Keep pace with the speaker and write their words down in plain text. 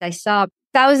I saw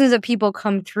thousands of people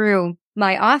come through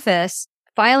my office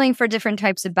filing for different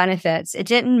types of benefits. It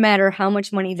didn't matter how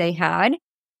much money they had.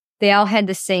 They all had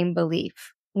the same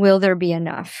belief. Will there be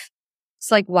enough? It's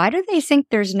like, why do they think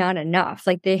there's not enough?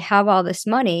 Like they have all this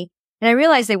money. And I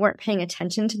realized they weren't paying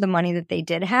attention to the money that they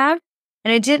did have.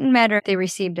 And it didn't matter if they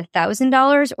received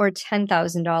 $1,000 or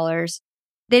 $10,000.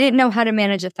 They didn't know how to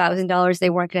manage $1,000.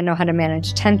 They weren't going to know how to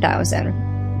manage $10,000.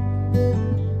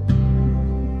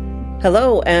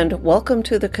 Hello, and welcome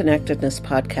to the Connectedness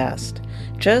Podcast.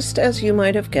 Just as you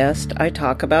might have guessed, I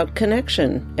talk about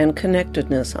connection and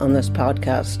connectedness on this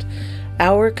podcast,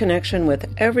 our connection with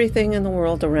everything in the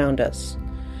world around us.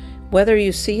 Whether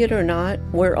you see it or not,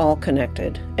 we're all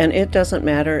connected, and it doesn't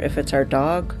matter if it's our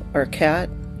dog, our cat,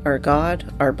 our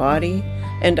God, our body,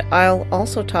 and I'll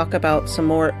also talk about some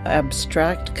more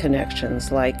abstract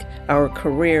connections like our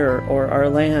career or our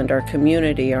land, our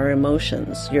community, our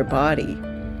emotions, your body.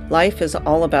 Life is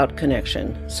all about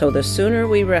connection, so the sooner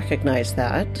we recognize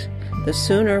that, the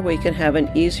sooner we can have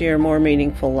an easier, more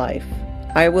meaningful life.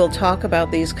 I will talk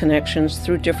about these connections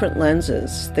through different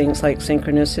lenses, things like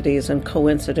synchronicities and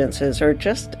coincidences, or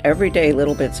just everyday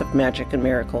little bits of magic and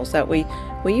miracles that we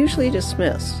usually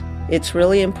dismiss. It's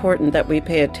really important that we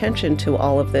pay attention to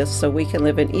all of this so we can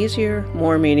live an easier,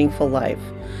 more meaningful life.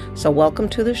 So welcome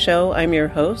to the show. I'm your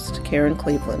host, Karen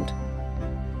Cleveland.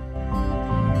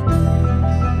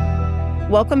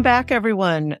 Welcome back,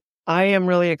 everyone. I am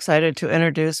really excited to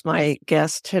introduce my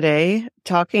guest today,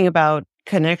 talking about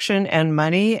connection and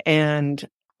money and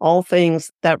all things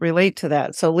that relate to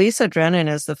that. So Lisa Drennon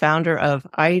is the founder of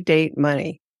I Date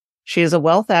Money. She is a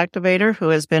wealth activator who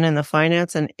has been in the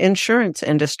finance and insurance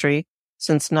industry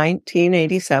since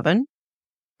 1987.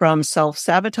 From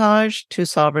self-sabotage to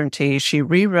sovereignty, she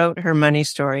rewrote her money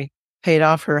story, paid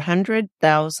off her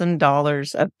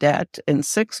 $100,000 of debt in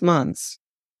 6 months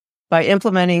by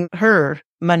implementing her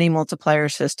money multiplier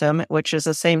system, which is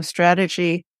the same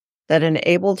strategy that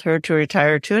enabled her to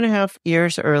retire 2.5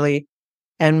 years early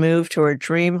and move to her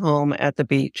dream home at the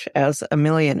beach as a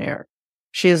millionaire.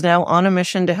 She is now on a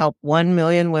mission to help 1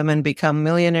 million women become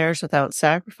millionaires without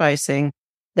sacrificing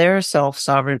their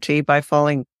self-sovereignty by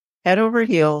falling head over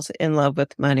heels in love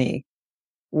with money.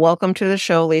 Welcome to the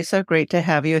show, Lisa. Great to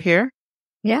have you here.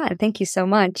 Yeah, thank you so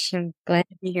much. I'm glad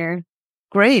to be here.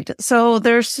 Great. So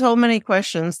there's so many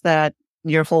questions that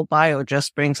your full bio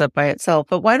just brings up by itself,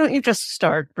 but why don't you just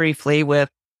start briefly with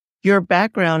your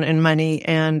background in money,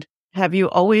 and have you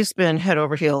always been head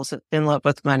over heels in love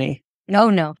with money?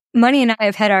 No. Money and I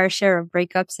have had our share of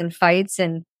breakups and fights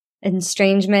and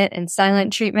estrangement and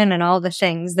silent treatment and all the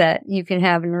things that you can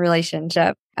have in a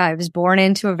relationship. I was born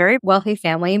into a very wealthy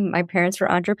family. My parents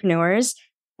were entrepreneurs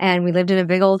and we lived in a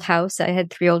big old house. I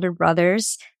had 3 older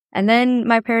brothers. And then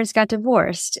my parents got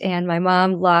divorced and my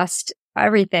mom lost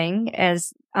everything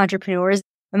as entrepreneurs.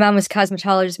 My mom was a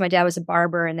cosmetologist. My dad was a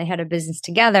barber and they had a business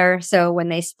together. So when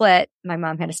they split, my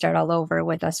mom had to start all over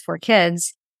with us 4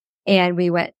 kids. And we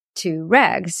went to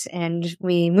rags and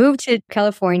we moved to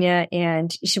California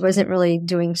and she wasn't really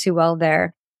doing too well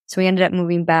there. So we ended up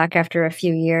moving back after a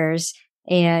few years,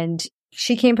 and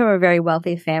she came from a very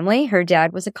wealthy family. Her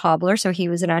dad was a cobbler, so he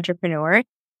was an entrepreneur,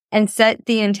 and set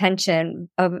the intention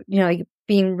of, like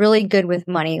being really good with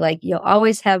money. Like you'll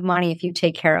always have money if you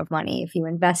take care of money, if you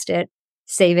invest it,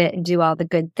 save it, and do all the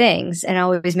good things, and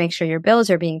always make sure your bills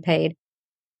are being paid.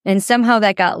 And somehow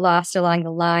that got lost along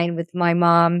the line with my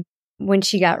mom. When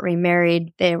she got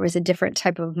remarried, there was a different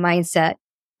type of mindset.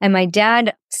 And my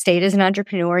dad stayed as an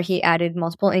entrepreneur. He added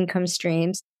multiple income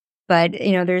streams. But,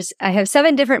 I have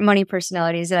 7 different money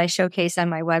personalities that I showcase on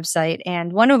my website.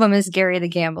 And one of them is Gary the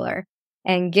Gambler.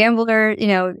 And Gambler,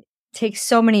 takes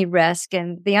so many risks.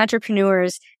 And the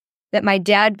entrepreneurs that my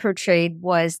dad portrayed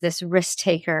was this risk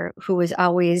taker who was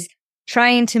always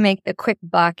trying to make the quick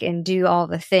buck and do all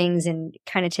the things and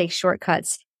kind of take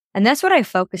shortcuts. And that's what I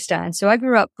focused on. So I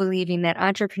grew up believing that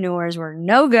entrepreneurs were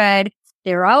no good.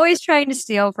 They were always trying to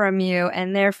steal from you.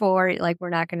 And therefore, we're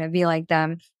not going to be like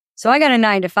them. So I got a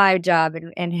 9-to-5 job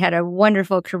and had a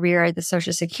wonderful career at the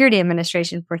Social Security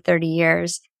Administration for 30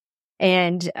 years.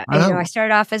 And, Wow. I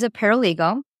started off as a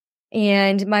paralegal.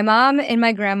 And my mom and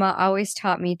my grandma always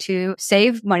taught me to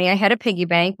save money. I had a piggy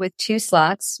bank with 2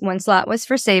 slots. One slot was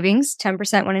for savings.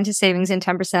 10% went into savings and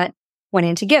 10% went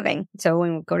into giving. So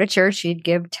when we go to church, she'd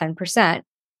give 10%.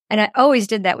 And I always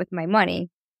did that with my money.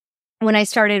 When I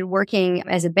started working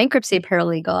as a bankruptcy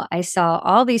paralegal, I saw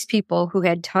all these people who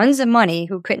had tons of money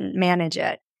who couldn't manage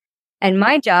it. And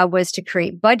my job was to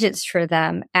create budgets for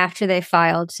them after they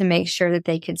filed to make sure that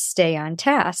they could stay on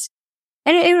task.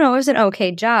 And it was an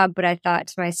okay job, but I thought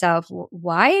to myself,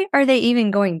 why are they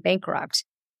even going bankrupt?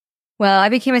 Well, I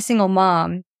became a single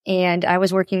mom and I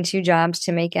was working 2 jobs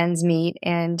to make ends meet.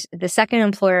 And the second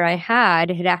employer I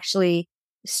had actually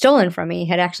stolen from me,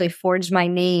 had actually forged my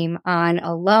name on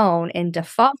a loan and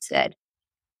defaulted.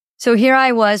 So here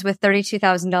I was with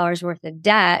 $32,000 worth of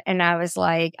debt. And I was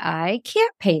like, I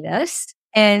can't pay this.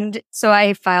 And so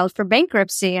I filed for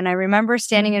bankruptcy. And I remember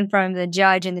standing in front of the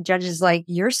judge, and the judge is like,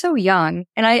 you're so young.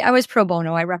 And I was pro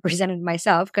bono. I represented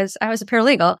myself because I was a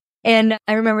paralegal. And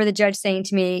I remember the judge saying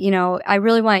to me, I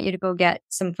really want you to go get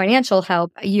some financial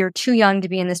help. You're too young to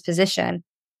be in this position.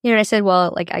 And I said,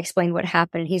 well, I explained what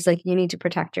happened. He's like, you need to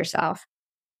protect yourself.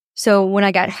 So when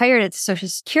I got hired at the Social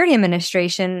Security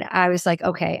Administration, I was like,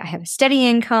 okay, I have a steady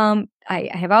income. I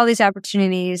have all these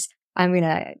opportunities. I'm going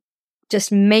to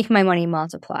just make my money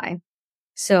multiply.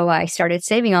 So I started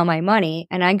saving all my money,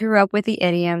 and I grew up with the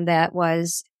idiom that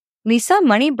was, Lisa,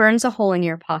 money burns a hole in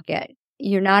your pocket.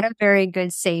 You're not a very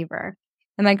good saver.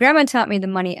 And my grandma taught me the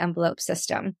money envelope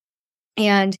system.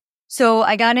 And so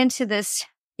I got into this,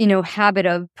 habit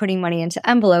of putting money into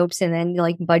envelopes and then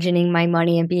budgeting my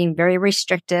money and being very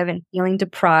restrictive and feeling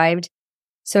deprived.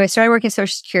 So I started working at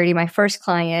Social Security. My first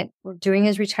client, we're doing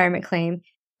his retirement claim.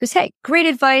 Goes, hey, great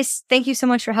advice. Thank you so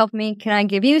much for helping me. Can I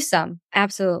give you some?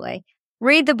 Absolutely.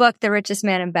 Read the book, The Richest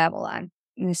Man in Babylon.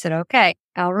 And I said, okay,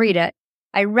 I'll read it.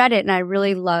 I read it and I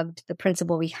really loved the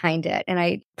principle behind it. And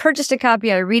I purchased a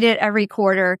copy. I read it every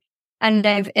quarter and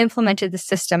I've implemented the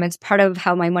system. It's part of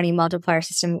how my money multiplier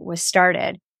system was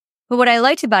started. But what I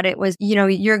liked about it was,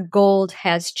 your gold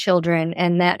has children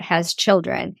and that has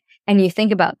children. And you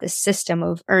think about the system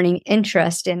of earning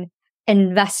interest and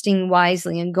investing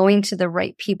wisely and going to the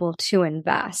right people to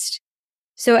invest.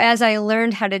 So as I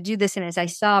learned how to do this and as I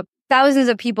saw thousands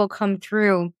of people come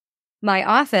through my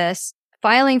office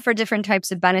filing for different types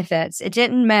of benefits, it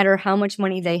didn't matter how much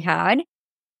money they had.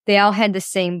 They all had the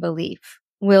same belief.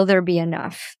 Will there be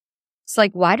enough? It's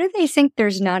like, why do they think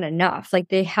there's not enough?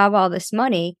 They have all this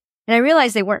money. And I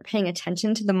realized they weren't paying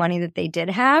attention to the money that they did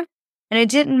have. And it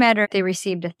didn't matter if they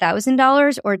received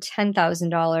 $1,000 or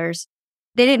 $10,000.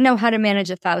 They didn't know how to manage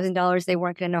 $1,000. They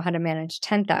weren't going to know how to manage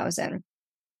 $10,000.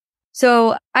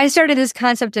 So I started this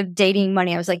concept of dating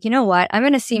money. I was like, you know what? I'm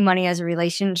going to see money as a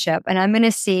relationship, and I'm going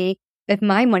to see if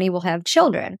my money will have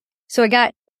children. So I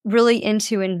got really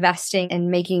into investing and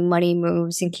making money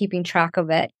moves and keeping track of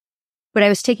it. But I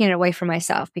was taking it away from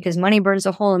myself because money burns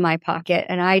a hole in my pocket.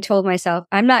 And I told myself,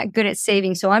 I'm not good at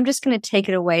saving, so I'm just going to take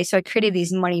it away. So I created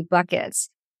these money buckets,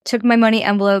 took my money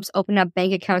envelopes, opened up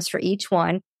bank accounts for each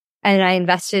one. And I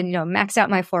invested, maxed out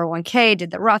my 401k,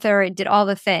 did the Roth IRA, did all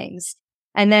the things.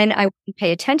 And then I wouldn't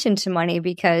pay attention to money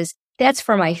because that's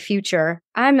for my future.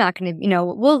 I'm not going to,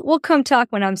 we'll come talk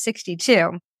when I'm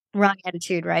 62. Wrong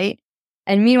attitude, right?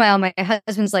 And meanwhile, my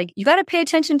husband's like, you got to pay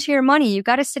attention to your money. You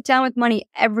got to sit down with money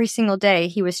every single day.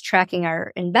 He was tracking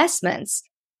our investments.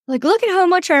 Like, look at how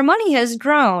much our money has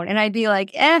grown. And I'd be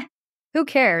like, who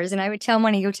cares? And I would tell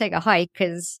money, go take a hike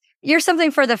because you're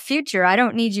something for the future. I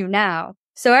don't need you now.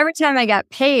 So every time I got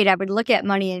paid, I would look at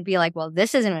money and be like, well,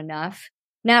 this isn't enough.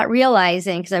 Not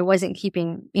realizing, because I wasn't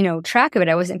keeping, track of it.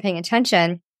 I wasn't paying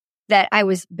attention, that I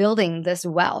was building this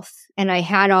wealth and I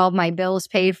had all my bills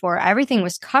paid for. Everything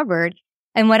was covered.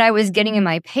 And what I was getting in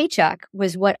my paycheck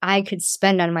was what I could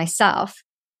spend on myself.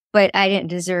 But I didn't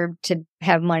deserve to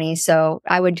have money. So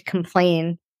I would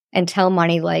complain and tell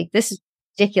money like, this is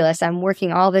ridiculous. I'm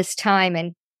working all this time.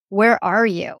 And where are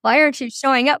you? Why aren't you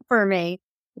showing up for me?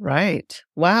 Right.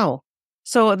 Wow.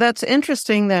 So that's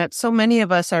interesting that so many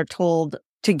of us are told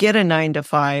to get a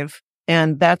 9-to-5,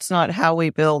 and that's not how we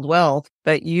build wealth.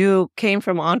 But you came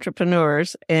from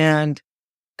entrepreneurs and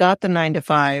got the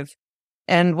 9-to-5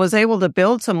 and was able to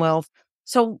build some wealth.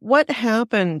 So what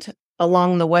happened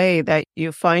along the way that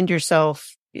you find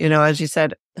yourself, as you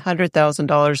said,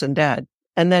 $100,000 in debt?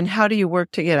 And then how do you work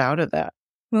to get out of that?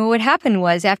 Well, what happened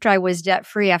was after I was debt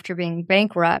free, after being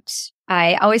bankrupt,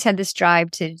 I always had this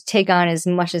drive to take on as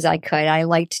much as I could. I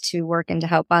liked to work and to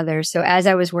help others. So as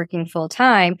I was working full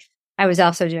time, I was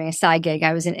also doing a side gig.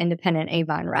 I was an independent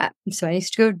Avon rep. So I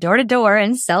used to go door to door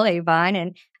and sell Avon.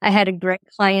 And I had a great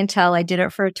clientele. I did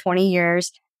it for 20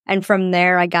 years. And from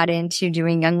there, I got into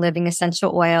doing Young Living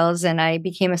essential oils and I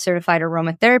became a certified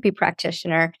aromatherapy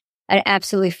practitioner. I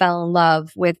absolutely fell in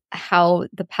love with how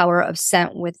the power of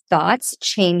scent with thoughts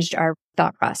changed our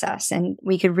thought process and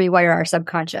we could rewire our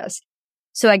subconscious.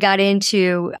 So I got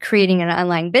into creating an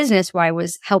online business where I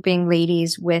was helping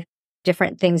ladies with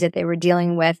different things that they were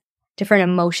dealing with, different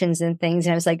emotions and things.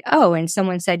 And I was like, oh, and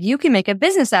someone said, you can make a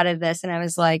business out of this. And I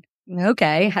was like,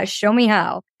 okay, show me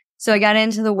how. So I got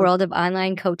into the world of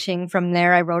online coaching. From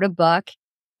there, I wrote a book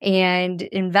and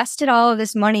invested all of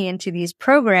this money into these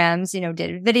programs,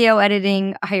 did video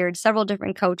editing, hired several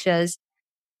different coaches.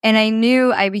 And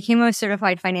I became a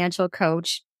certified financial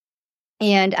coach,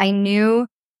 and I knew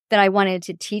that I wanted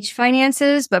to teach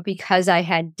finances, but because I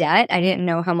had debt, I didn't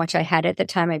know how much I had at the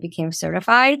time I became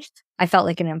certified. I felt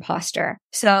like an imposter.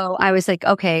 So I was like,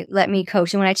 okay, let me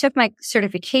coach. And when I took my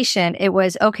certification, it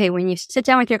was, okay, when you sit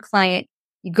down with your client,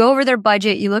 you go over their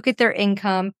budget, you look at their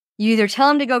income, you either tell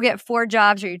them to go get 4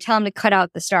 jobs or you tell them to cut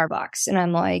out the Starbucks. And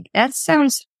I'm like, that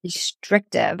sounds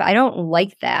restrictive. I don't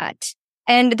like that.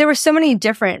 And there were so many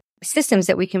different systems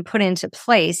that we can put into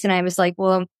place. And I was like,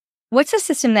 well, what's a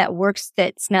system that works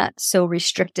that's not so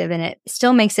restrictive and it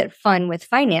still makes it fun with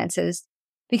finances?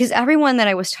 Because everyone that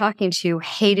I was talking to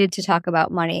hated to talk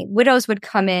about money. Widows would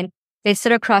come in, they'd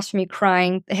sit across from me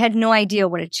crying. They had no idea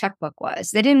what a checkbook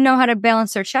was. They didn't know how to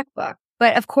balance their checkbook.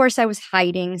 But of course I was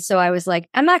hiding. So I was like,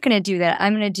 I'm not going to do that.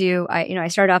 I'm going to I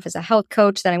started off as a health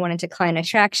coach. Then I went into client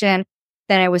attraction.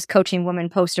 Then I was coaching women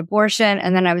post-abortion.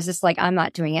 And then I was just like, I'm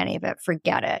not doing any of it.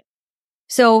 Forget it.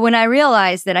 So when I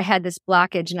realized that I had this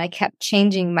blockage and I kept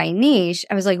changing my niche,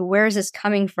 I was like, where is this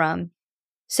coming from?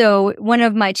 So one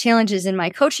of my challenges in my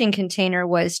coaching container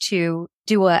was to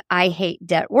do a I hate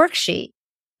debt worksheet.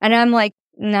 And I'm like,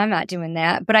 no, I'm not doing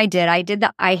that. But I did. I did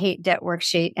the I hate debt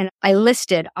worksheet and I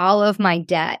listed all of my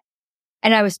debt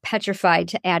and I was petrified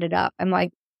to add it up. I'm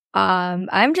like,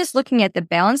 I'm just looking at the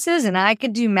balances and I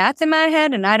could do math in my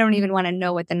head and I don't even want to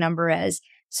know what the number is.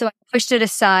 So I pushed it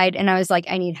aside and I was like,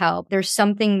 I need help. There's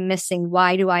something missing.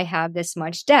 Why do I have this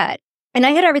much debt? And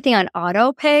I had everything on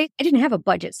auto pay. I didn't have a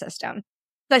budget system.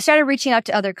 So I started reaching out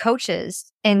to other coaches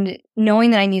and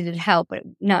knowing that I needed help, but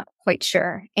not quite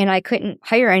sure. And I couldn't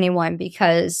hire anyone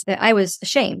because I was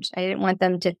ashamed. I didn't want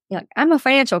them to, I'm a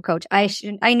financial coach.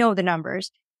 I know the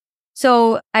numbers.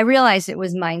 So I realized it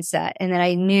was mindset and that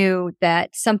I knew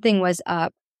that something was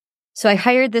up. So I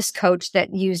hired this coach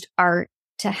that used art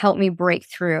to help me break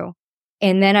through.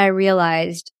 And then I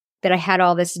realized that I had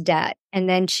all this debt. And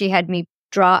then she had me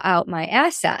draw out my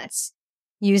assets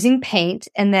using paint.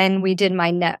 And then we did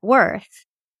my net worth.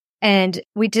 And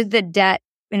we did the debt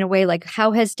in a way like,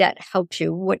 how has debt helped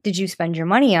you? What did you spend your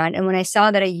money on? And when I saw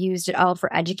that I used it all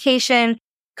for education,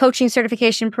 coaching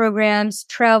certification programs,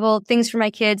 travel, things for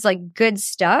my kids, like good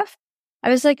stuff, I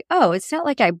was like, oh, it's not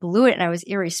like I blew it and I was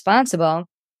irresponsible.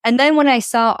 And then when I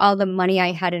saw all the money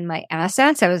I had in my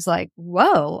assets, I was like,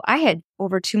 whoa, I had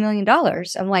over $2 million.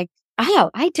 I'm like,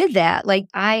 oh, I did that. Like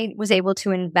I was able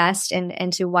to invest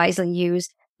and to wisely use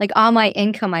like all my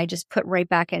income. I just put right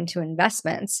back into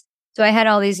investments. So I had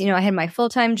all these, I had my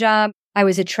full-time job. I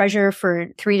was a treasurer for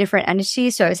 3 different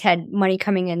entities. So I had money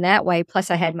coming in that way.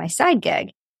 Plus I had my side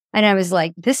gig. And I was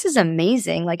like, this is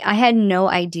amazing. Like I had no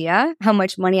idea how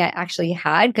much money I actually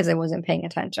had because I wasn't paying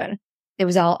attention. It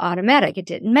was all automatic. It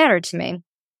didn't matter to me.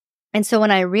 And so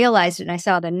when I realized it and I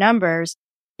saw the numbers,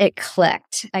 it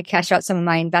clicked. I cashed out some of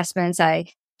my investments. I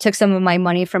took some of my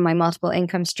money from my multiple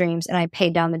income streams and I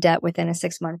paid down the debt within a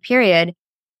 6-month period.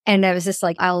 And I was just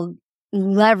like, I'll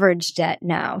leverage debt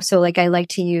now. So like I like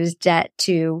to use debt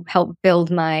to help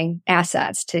build my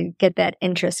assets to get that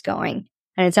interest going.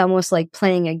 And it's almost like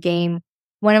playing a game.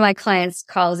 One of my clients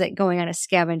calls it going on a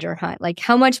scavenger hunt. Like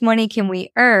how much money can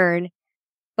we earn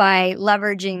by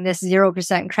leveraging this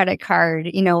 0% credit card,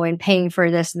 and paying for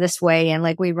this way. And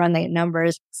like we run the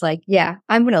numbers. It's like, yeah,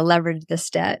 I'm going to leverage this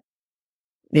debt.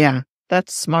 Yeah,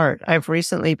 that's smart. I've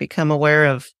recently become aware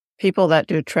of people that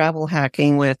do travel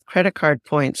hacking with credit card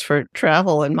points for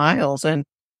travel and miles, and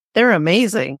they're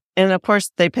amazing. And of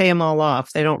course, they pay them all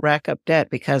off. They don't rack up debt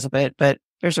because of it, but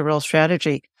there's a real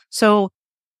strategy. So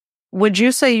would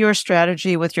you say your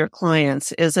strategy with your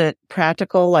clients, is it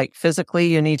practical, like physically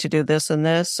you need to do this and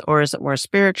this, or is it more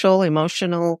spiritual,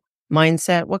 emotional,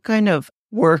 mindset? What kind of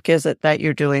work is it that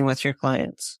you're doing with your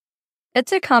clients?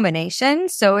 It's a combination.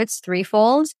 So it's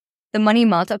threefold. The money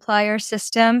multiplier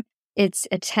system, it's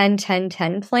a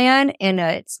 10-10-10 plan, and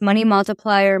it's money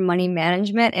multiplier, money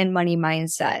management, and money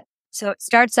mindset. So it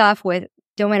starts off with,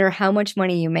 don't matter how much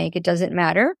money you make, it doesn't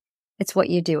matter. It's what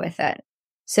you do with it.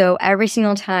 So every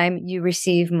single time you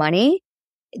receive money,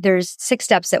 there's 6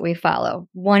 steps that we follow.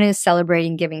 One is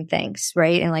celebrating, giving thanks,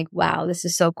 right? And like, wow, this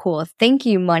is so cool. Thank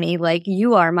you, money. Like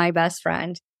you are my best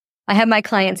friend. I have my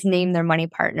clients name their money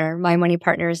partner. My money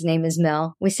partner's name is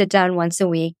Mill. We sit down once a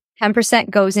week. 10%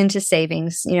 goes into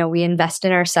savings. We invest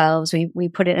in ourselves. We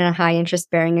put it in a high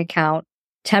interest bearing account.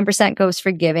 10% goes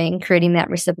for giving, creating that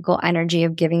reciprocal energy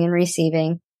of giving and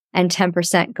receiving. And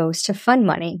 10% goes to fun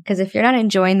money. Because if you're not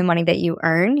enjoying the money that you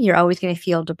earn, you're always going to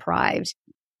feel deprived.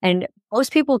 And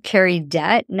most people carry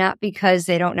debt, not because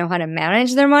they don't know how to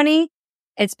manage their money,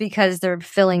 It's because they're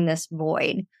filling this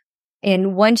void.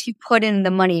 And once you put in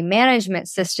the money management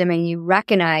system and you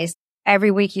recognize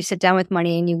every week you sit down with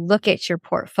money and you look at your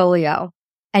portfolio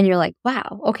and you're like,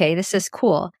 wow, okay, this is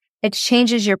cool. It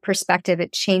changes your perspective.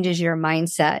 It changes your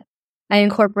mindset. I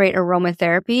incorporate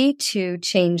aromatherapy to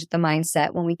change the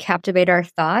mindset when we captivate our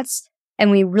thoughts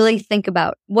and we really think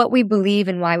about what we believe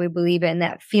and why we believe it and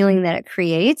that feeling that it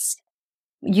creates.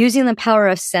 Using the power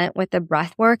of scent with the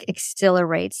breath work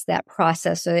accelerates that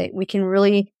process so that we can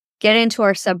really get into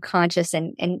our subconscious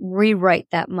and rewrite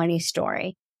that money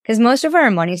story. Because most of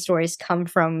our money stories come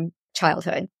from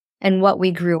childhood and what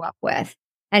we grew up with.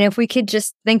 And if we could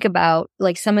just think about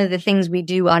like some of the things we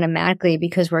do automatically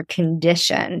because we're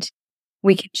conditioned,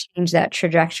 we can change that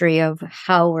trajectory of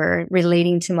how we're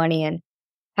relating to money and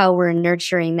how we're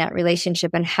nurturing that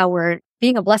relationship and how we're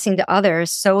being a blessing to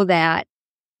others so that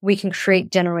we can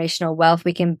create generational wealth.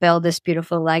 We can build this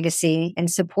beautiful legacy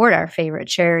and support our favorite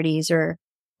charities or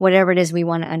whatever it is we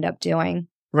want to end up doing.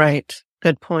 Right.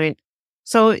 Good point.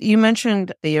 So you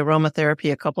mentioned the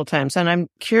aromatherapy a couple times, and I'm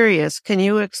curious, can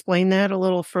you explain that a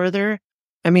little further?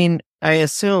 I mean, I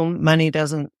assume money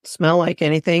doesn't smell like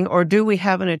anything, or do we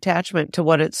have an attachment to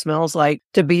what it smells like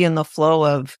to be in the flow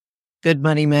of good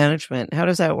money management? How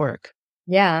does that work?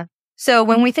 Yeah. So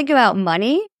when we think about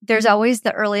money, there's always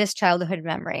the earliest childhood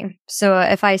memory. So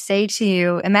if I say to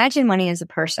you, imagine money as a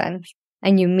person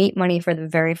and you meet money for the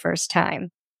very first time,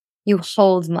 you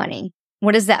hold money.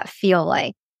 What does that feel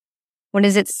like? What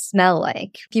does it smell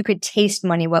like? If you could taste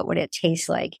money, what would it taste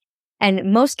like?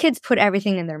 And most kids put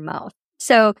everything in their mouth.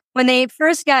 So when they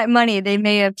first got money, they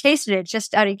may have tasted it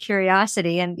just out of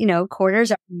curiosity. And,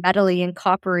 quarters are metally and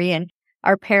coppery. And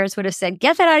our parents would have said,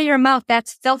 get that out of your mouth.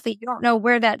 That's filthy. You don't know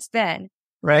where that's been.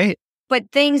 Right.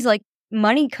 But things like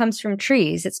money comes from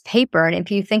trees. It's paper. And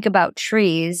if you think about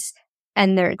trees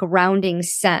and their grounding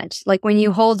scent, like when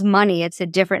you hold money, it's a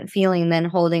different feeling than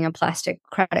holding a plastic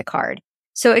credit card.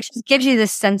 So it just gives you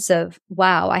this sense of,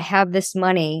 wow, I have this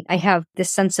money. I have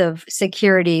this sense of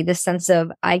security, this sense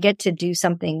of I get to do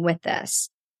something with this.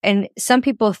 And some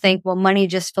people think, well, money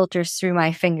just filters through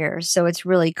my fingers. So it's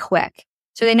really quick.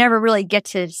 So they never really get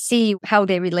to see how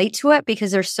they relate to it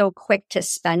because they're so quick to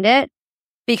spend it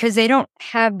because they don't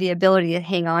have the ability to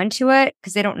hang on to it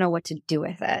because they don't know what to do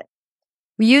with it.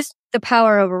 We use the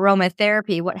power of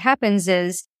aromatherapy. What happens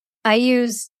is I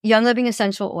use Young Living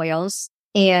essential oils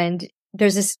and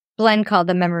there's this blend called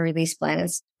the Memory Release Blend.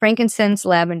 It's frankincense,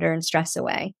 lavender, and stress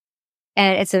away.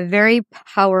 And it's a very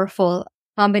powerful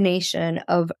combination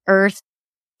of earth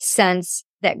scents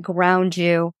that ground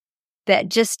you, that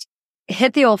just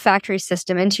hit the olfactory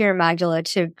system into your amygdala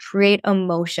to create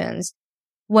emotions.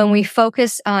 When we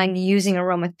focus on using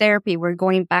aromatherapy, we're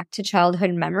going back to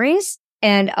childhood memories.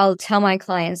 And I'll tell my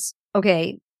clients,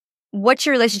 okay, what's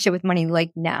your relationship with money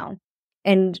like now?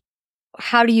 And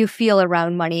how do you feel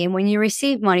around money? And when you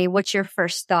receive money, what's your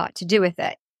first thought to do with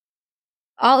it?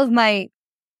 All of my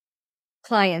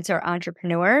clients are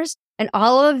entrepreneurs and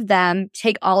all of them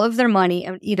take all of their money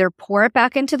and either pour it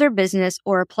back into their business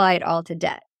or apply it all to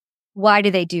debt. Why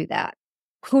do they do that?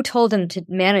 Who told them to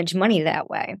manage money that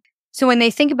way? So when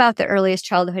they think about the earliest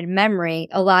childhood memory,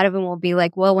 a lot of them will be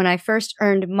like, well, when I first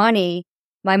earned money,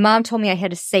 my mom told me I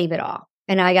had to save it all.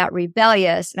 And I got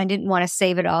rebellious and I didn't want to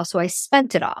save it all. So I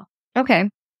spent it all. Okay.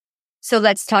 So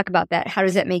let's talk about that. How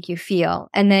does that make you feel?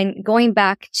 And then going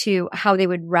back to how they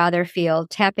would rather feel,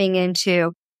 tapping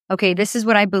into, okay, this is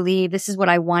what I believe. This is what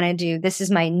I want to do. This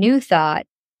is my new thought.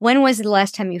 When was the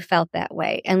last time you felt that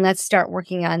way? And let's start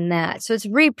working on that. So it's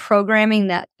reprogramming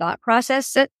that thought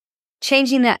process,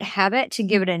 changing that habit to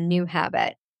give it a new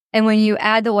habit. And when you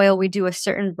add the oil, we do a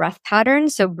certain breath pattern.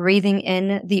 So breathing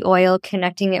in the oil,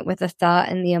 connecting it with the thought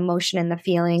and the emotion and the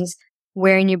feelings,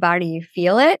 where in your body you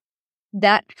feel it.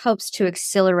 That helps to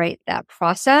accelerate that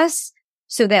process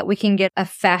so that we can get a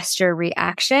faster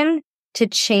reaction to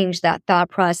change that thought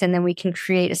process. And then we can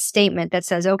create a statement that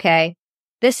says, okay,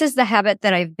 this is the habit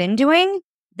that I've been doing.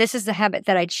 This is the habit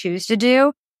that I choose to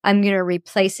do. I'm going to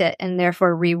replace it and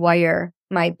therefore rewire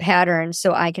my pattern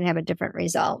so I can have a different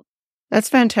result. That's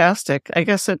fantastic. I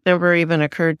guess it never even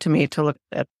occurred to me to look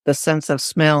at the sense of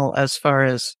smell as far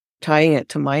as tying it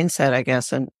to mindset, I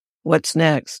guess, and what's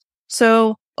next.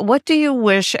 So what do you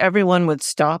wish everyone would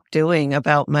stop doing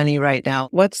about money right now?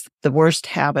 What's the worst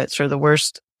habits or the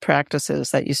worst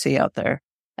practices that you see out there?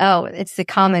 Oh, it's the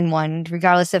common one,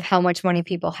 regardless of how much money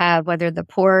people have, whether the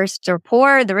poorest are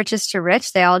poor, the richest are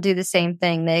rich, they all do the same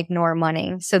thing. They ignore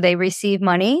money. So they receive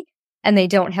money and they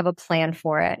don't have a plan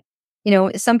for it.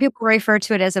 Some people refer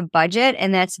to it as a budget,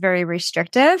 and that's very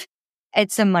restrictive.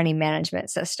 It's a money management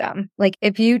system. Like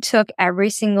if you took every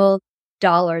single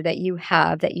dollar that you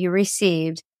have, that you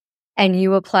received, and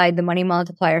you applied the money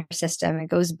multiplier system, it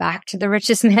goes back to the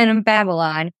richest man in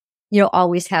Babylon, you'll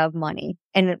always have money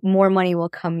and more money will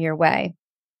come your way.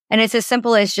 And it's as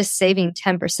simple as just saving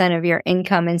 10% of your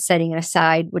income and setting it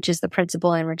aside, which is the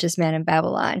principle in Richest Man in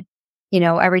Babylon.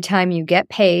 Every time you get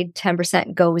paid,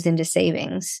 10% goes into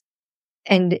savings.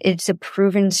 And it's a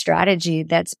proven strategy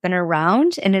that's been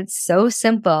around, and it's so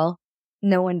simple.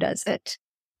 No one does it.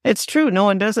 It's true. No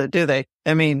one does it, do they?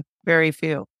 I mean, very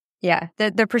few. Yeah.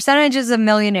 The percentages of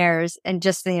millionaires in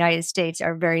just the United States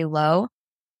are very low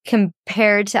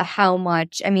compared to how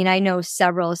much. I mean, I know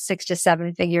several 6 to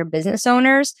 7 figure business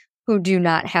owners who do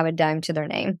not have a dime to their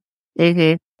name.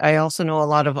 Mm-hmm. I also know a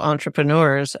lot of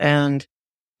entrepreneurs, and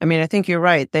I mean, I think you're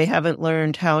right. They haven't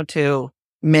learned how to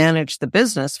manage the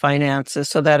business finances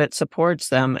so that it supports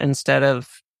them instead of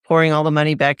pouring all the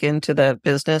money back into the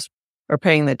business or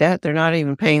paying the debt. They're not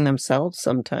even paying themselves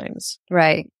sometimes.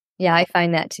 Right. Yeah, I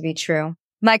find that to be true.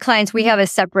 My clients, we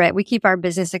keep our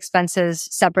business expenses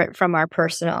separate from our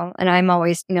personal. And I'm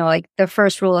always, like the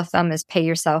first rule of thumb is pay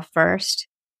yourself first.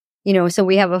 So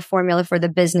we have a formula for the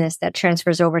business that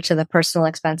transfers over to the personal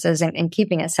expenses and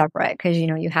keeping it separate because,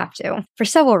 you have to for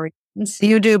several reasons.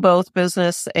 You do both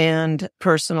business and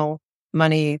personal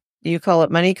money. Do you call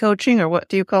it money coaching or what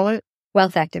do you call it?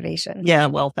 Wealth activation. Yeah,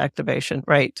 wealth activation.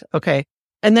 Right. Okay.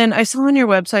 And then I saw on your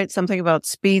website something about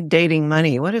speed dating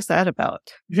money. What is that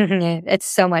about? It's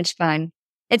so much fun.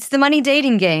 It's the money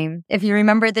dating game. If you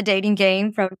remember the dating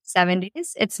game from the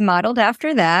 70s, it's modeled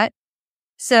after that.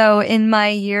 So in my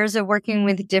years of working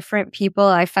with different people,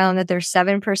 I found that there's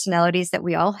 7 personalities that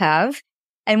we all have.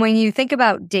 And when you think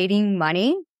about dating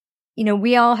money,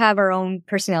 we all have our own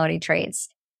personality traits.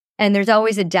 And there's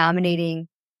always a dominating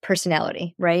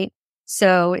personality, right?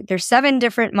 So there's 7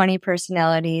 different money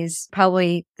personalities,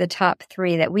 probably the top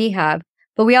 3 that we have.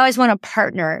 But we always want to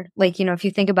partner. Like, if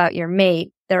you think about your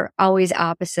mate, they're always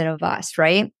opposite of us,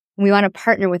 right? We want to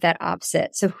partner with that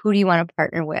opposite. So who do you want to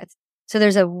partner with? So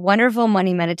there's a wonderful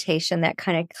money meditation that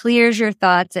kind of clears your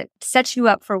thoughts. It sets you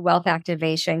up for wealth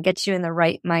activation, gets you in the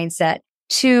right mindset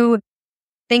to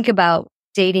think about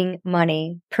dating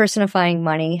money, personifying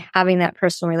money, having that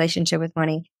personal relationship with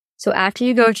money. So after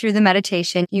you go through the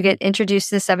meditation, you get introduced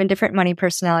to the 7 different money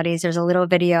personalities. There's a little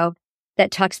video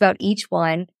that talks about each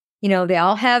one. They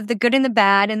all have the good and the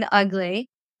bad and the ugly,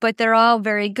 but they're all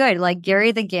very good. Like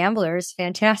Gary the gambler is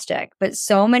fantastic, but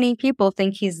so many people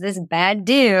think he's this bad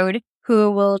dude who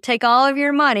will take all of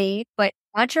your money. But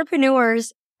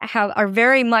entrepreneurs are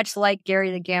very much like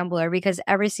Gary the gambler because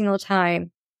every single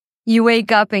time you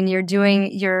wake up and you're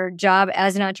doing your job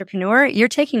as an entrepreneur, you're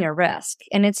taking a risk,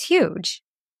 and it's huge.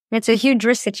 It's a huge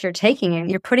risk that you're taking,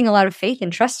 and you're putting a lot of faith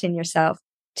and trust in yourself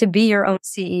to be your own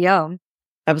CEO.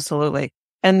 Absolutely.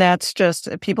 And that's just,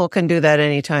 people can do that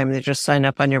anytime. They just sign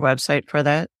up on your website for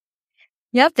that.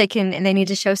 Yep, they can, and they need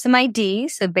to show some ID.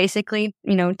 So basically,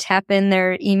 tap in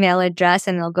their email address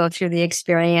and they'll go through the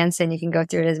experience, and you can go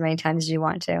through it as many times as you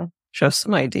want to. Show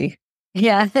some ID.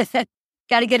 Yeah.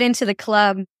 Got to get into the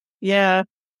club. Yeah.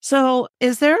 So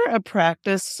is there a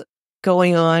practice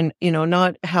going on,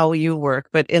 not how you work,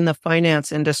 but in the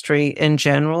finance industry in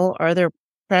general? Are there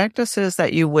practices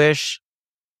that you wish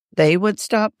they would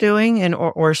stop doing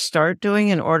or start doing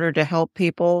in order to help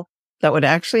people that would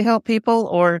actually help people?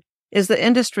 Or is the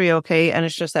industry okay and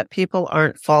it's just that people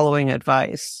aren't following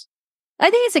advice?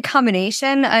 I think it's a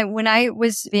combination. When I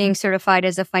was being certified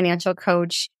as a financial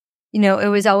coach, it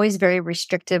was always very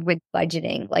restrictive with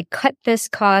budgeting, like cut this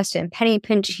cost and penny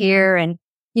pinch here. And,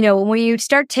 when you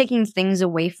start taking things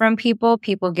away from people,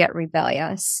 people get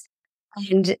rebellious.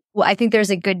 And I think there's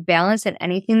a good balance in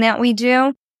anything that we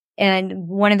do. And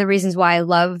one of the reasons why I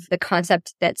love the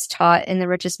concept that's taught in The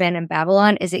Richest Man in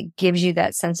Babylon is it gives you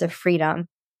that sense of freedom.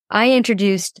 I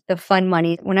introduced the fun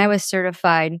money when I was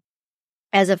certified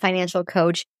as a financial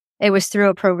coach. It was through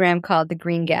a program called the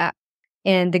Green Gap.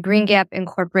 And the Green Gap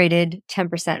incorporated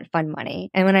 10% fun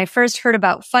money. And when I first heard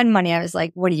about fun money, I was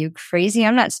like, what are you, crazy?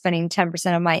 I'm not spending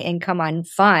 10% of my income on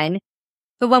fun.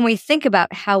 But when we think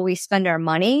about how we spend our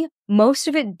money, most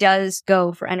of it does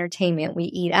go for entertainment. We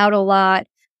eat out a lot.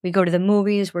 We go to the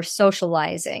movies. We're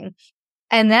socializing.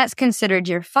 And that's considered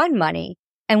your fun money.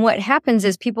 And what happens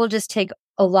is people just take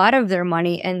a lot of their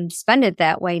money and spend it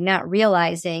that way, not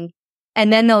realizing.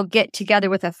 And then they'll get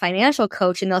together with a financial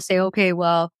coach and they'll say, okay,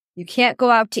 well, you can't go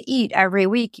out to eat every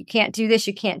week. You can't do this.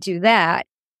 You can't do that.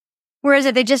 Whereas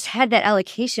if they just had that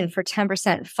allocation for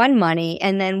 10% fun money,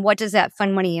 and then what does that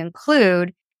fun money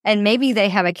include? And maybe they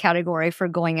have a category for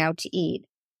going out to eat,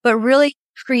 but really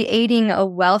creating a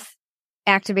wealth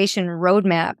activation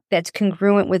roadmap that's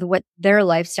congruent with what their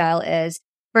lifestyle is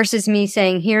versus me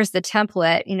saying, here's the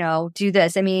template, do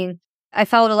this. I mean, I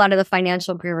followed a lot of the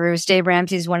financial gurus. Dave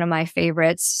Ramsey is one of my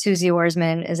favorites. Susie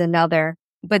Orsman is another.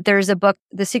 But there's a book,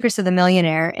 The Secrets of the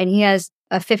Millionaire, and he has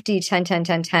a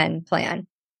 50-10-10-10-10 plan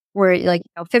where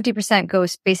 50%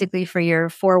 goes basically for your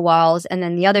four walls. And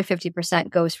then the other 50%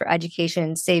 goes for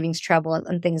education, savings, travel,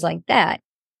 and things like that.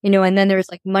 And then there's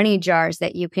like money jars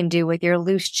that you can do with your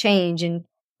loose change and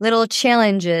little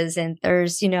challenges. And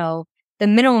there's, the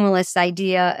minimalist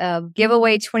idea of give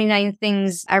away 29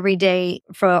 things every day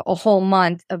for a whole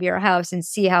month of your house and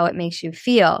see how it makes you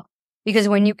feel. Because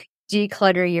when you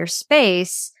declutter your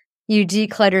space, you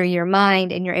declutter your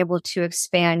mind and you're able to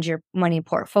expand your money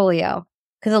portfolio.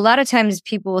 Because a lot of times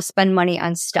people will spend money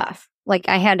on stuff. Like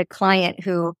I had a client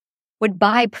who would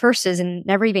buy purses and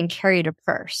never even carried a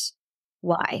purse.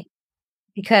 Why?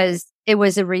 Because it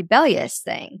was a rebellious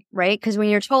thing, right? Because when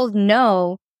you're told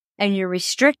no and you're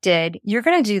restricted, you're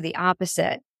going to do the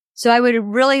opposite. So I would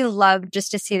really love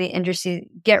just to see the industry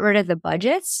get rid of the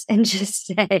budgets and just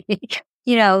say,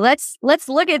 let's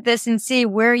look at this and see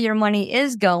where your money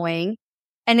is going.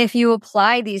 And if you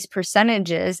apply these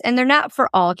percentages, and they're not for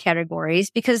all categories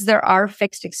because there are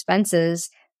fixed expenses,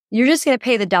 you're just going to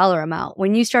pay the dollar amount.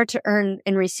 When you start to earn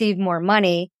and receive more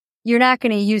money, you're not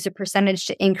going to use a percentage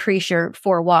to increase your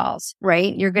four walls,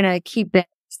 right? You're going to keep it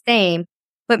the same,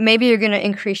 but maybe you're going to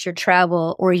increase your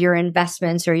travel or your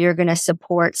investments, or you're going to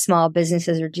support small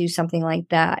businesses or do something like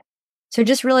that. So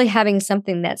just really having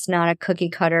something that's not a cookie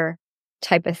cutter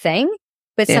type of thing,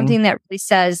 but something that really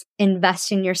says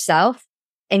invest in yourself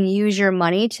and use your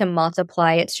money to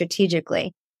multiply it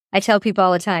strategically. I tell people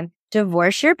all the time,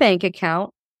 divorce your bank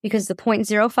account because the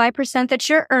 0.05% that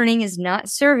you're earning is not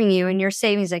serving you in your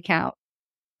savings account.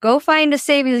 Go find a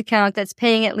savings account that's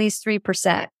paying at least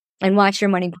 3% and watch your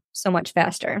money grow so much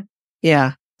faster.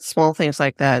 Yeah, small things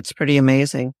like that. It's pretty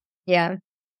amazing. Yeah.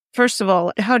 First of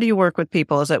all, how do you work with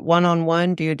people? Is it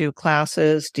one-on-one? Do you do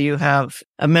classes? Do you have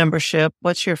a membership?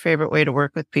 What's your favorite way to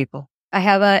work with people? I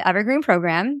have an evergreen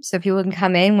program, so people can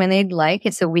come in when they'd like.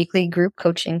 It's a weekly group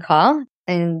coaching call,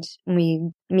 and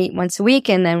we meet once a week,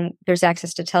 and then there's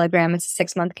access to Telegram. It's a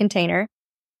 6-month container.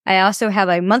 I also have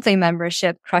a monthly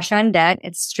membership, Crush on Debt.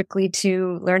 It's strictly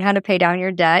to learn how to pay down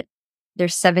your debt.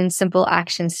 There's 7 simple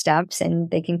action steps, and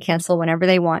they can cancel whenever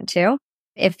they want to.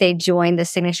 If they join the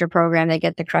signature program, they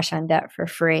get the Crush on Debt for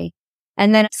free.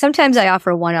 And then sometimes I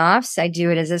offer one-offs. I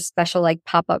do it as a special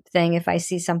pop-up thing if I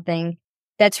see something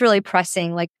that's really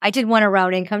pressing. Like I did one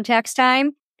around income tax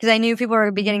time because I knew people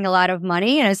were getting a lot of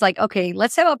money. And I was like, okay,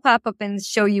 let's have a pop-up and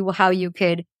show you how you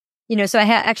could, so I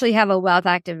actually have a wealth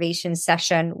activation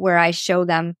session where I show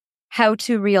them how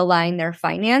to realign their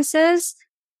finances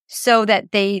so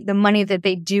that the money that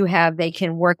they do have, they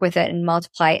can work with it and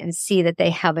multiply it and see that they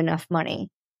have enough money.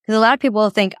 Because a lot of people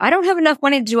think, I don't have enough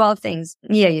money to do all things.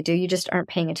 Yeah, you do. You just aren't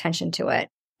paying attention to it.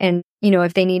 And,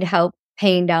 if they need help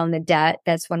paying down the debt,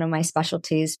 that's one of my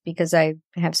specialties because I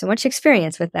have so much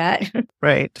experience with that.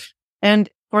 Right. And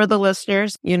for the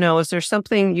listeners, is there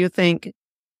something you think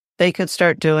they could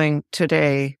start doing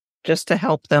today just to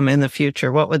help them in the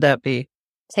future? What would that be?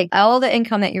 Take all the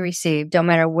income that you receive, don't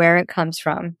matter where it comes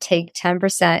from, take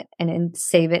 10% and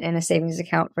save it in a savings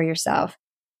account for yourself.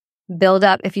 Build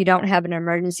up, if you don't have an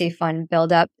emergency fund,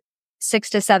 build up 6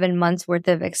 to 7 months worth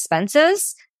of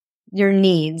expenses, your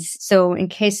needs. So in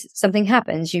case something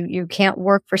happens, you can't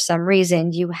work for some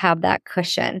reason, you have that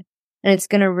cushion. And it's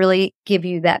going to really give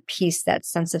you that peace, that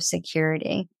sense of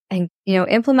security. And,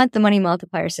 implement the money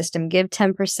multiplier system. Give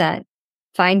 10%.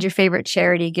 Find your favorite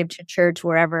charity, give to church,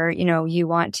 wherever, you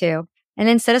want to. And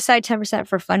then set aside 10%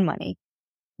 for fun money.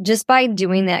 Just by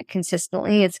doing that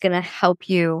consistently, it's going to help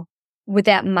you with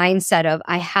that mindset of,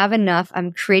 I have enough.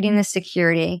 I'm creating the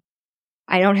security.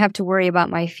 I don't have to worry about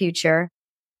my future.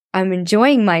 I'm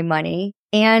enjoying my money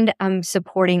and I'm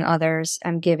supporting others.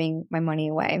 I'm giving my money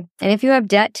away. And if you have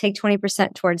debt, take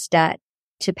 20% towards debt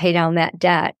to pay down that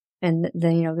debt. And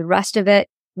then, the rest of it,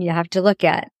 you have to look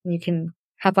at. You can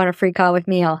hop on a free call with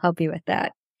me. I'll help you with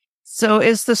that. So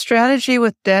is the strategy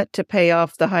with debt to pay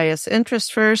off the highest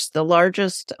interest first, the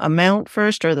largest amount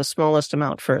first, or the smallest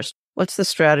amount first? What's the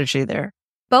strategy there?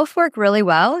 Both work really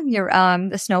well.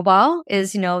 The snowball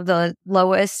is, the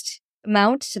lowest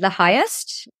amount to the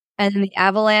highest. And the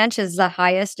avalanche is the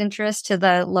highest interest to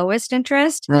the lowest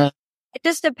interest. Right. It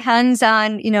just depends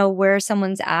on, where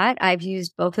someone's at. I've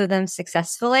used both of them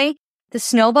successfully. The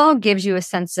snowball gives you a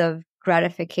sense of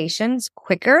gratifications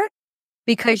quicker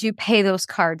because you pay those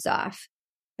cards off.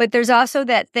 But there's also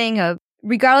that thing of,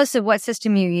 regardless of what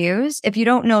system you use, if you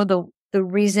don't know the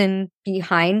reason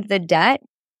behind the debt,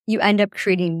 you end up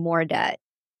creating more debt.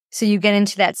 So you get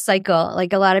into that cycle.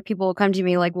 Like a lot of people will come to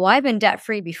me like, well, I've been debt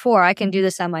free before. I can do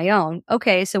this on my own.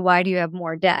 Okay, so why do you have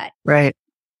more debt? Right.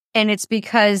 And it's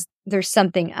because there's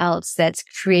something else that's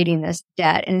creating this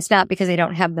debt. And it's not because they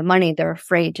don't have the money. They're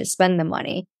afraid to spend the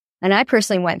money. And I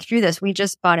personally went through this. We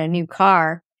just bought a new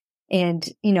car and,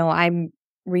 I'm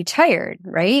retired,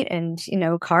 right? And,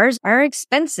 cars are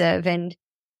expensive. And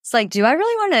it's like, do I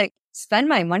really want to spend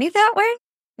my money that way?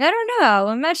 I don't know.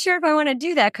 I'm not sure if I want to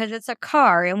do that because it's a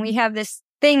car. And we have this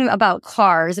thing about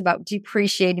cars, about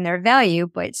depreciating their value.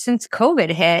 But since COVID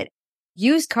hit,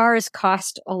 used cars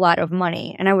cost a lot of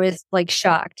money. And I was like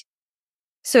shocked.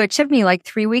 So it took me like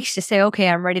 3 weeks to say, okay,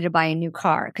 I'm ready to buy a new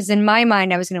car. Because in my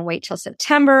mind, I was going to wait till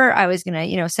September. I was going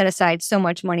to, set aside so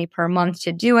much money per month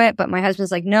to do it. But my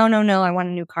husband's like, no, I want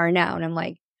a new car now. And I'm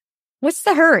like, what's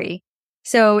the hurry?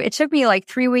 So it took me like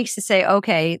 3 weeks to say,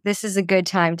 okay, this is a good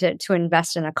time to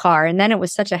invest in a car. And then it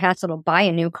was such a hassle to buy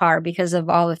a new car because of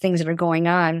all the things that are going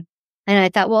on. And I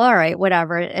thought, well, all right,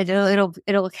 whatever.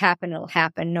 It'll happen. It'll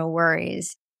happen. No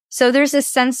worries. So there's this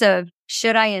sense of,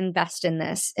 should I invest in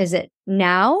this? Is it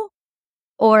now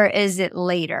or is it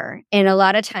later? And a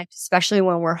lot of times, especially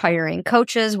when we're hiring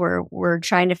coaches, we're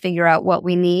trying to figure out what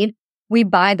we need. We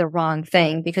buy the wrong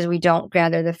thing because we don't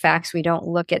gather the facts. We don't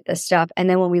look at the stuff. And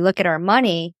then when we look at our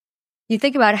money, you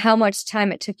think about how much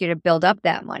time it took you to build up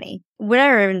that money,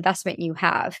 whatever investment you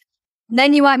have.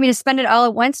 Then you want me to spend it all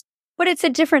at once, but it's a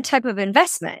different type of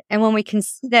investment. And when we can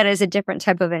see that as a different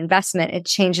type of investment, it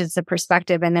changes the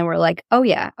perspective. And then we're like, oh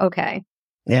yeah, okay.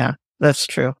 Yeah, that's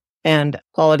true. And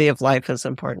quality of life is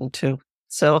important too.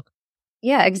 So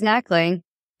yeah, exactly.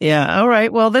 Yeah. All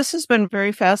right. Well, this has been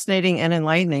very fascinating and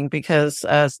enlightening because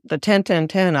the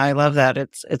 10-10-10, I love that.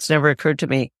 It's never occurred to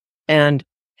me. And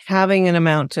having an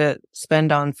amount to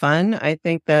spend on fun, I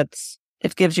think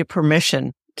it gives you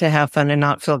permission to have fun and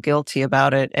not feel guilty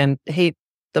about it and hate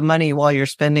the money while you're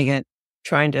spending it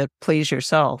trying to please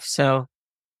yourself. So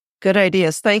good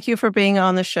ideas. Thank you for being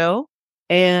on the show.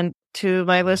 And to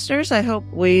my listeners, I hope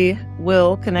we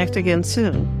will connect again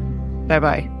soon.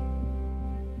 Bye-bye.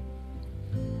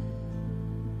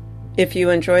 If you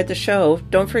enjoyed the show,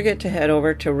 don't forget to head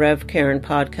over to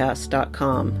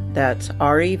revkarenpodcast.com. That's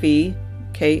REVKAREN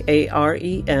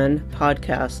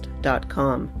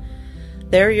podcast.com.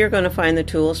 There you're going to find the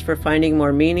tools for finding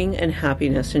more meaning and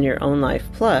happiness in your own life.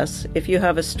 Plus, if you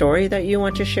have a story that you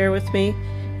want to share with me,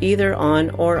 either on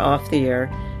or off the air,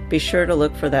 be sure to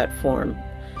look for that form.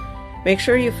 Make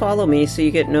sure you follow me so you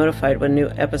get notified when new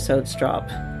episodes drop.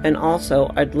 And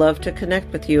also, I'd love to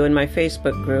connect with you in my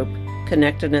Facebook group,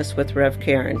 Connectedness with Rev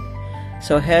Karen.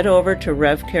 So head over to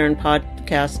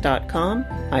revkarenpodcast.com.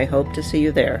 I hope to see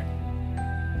you there.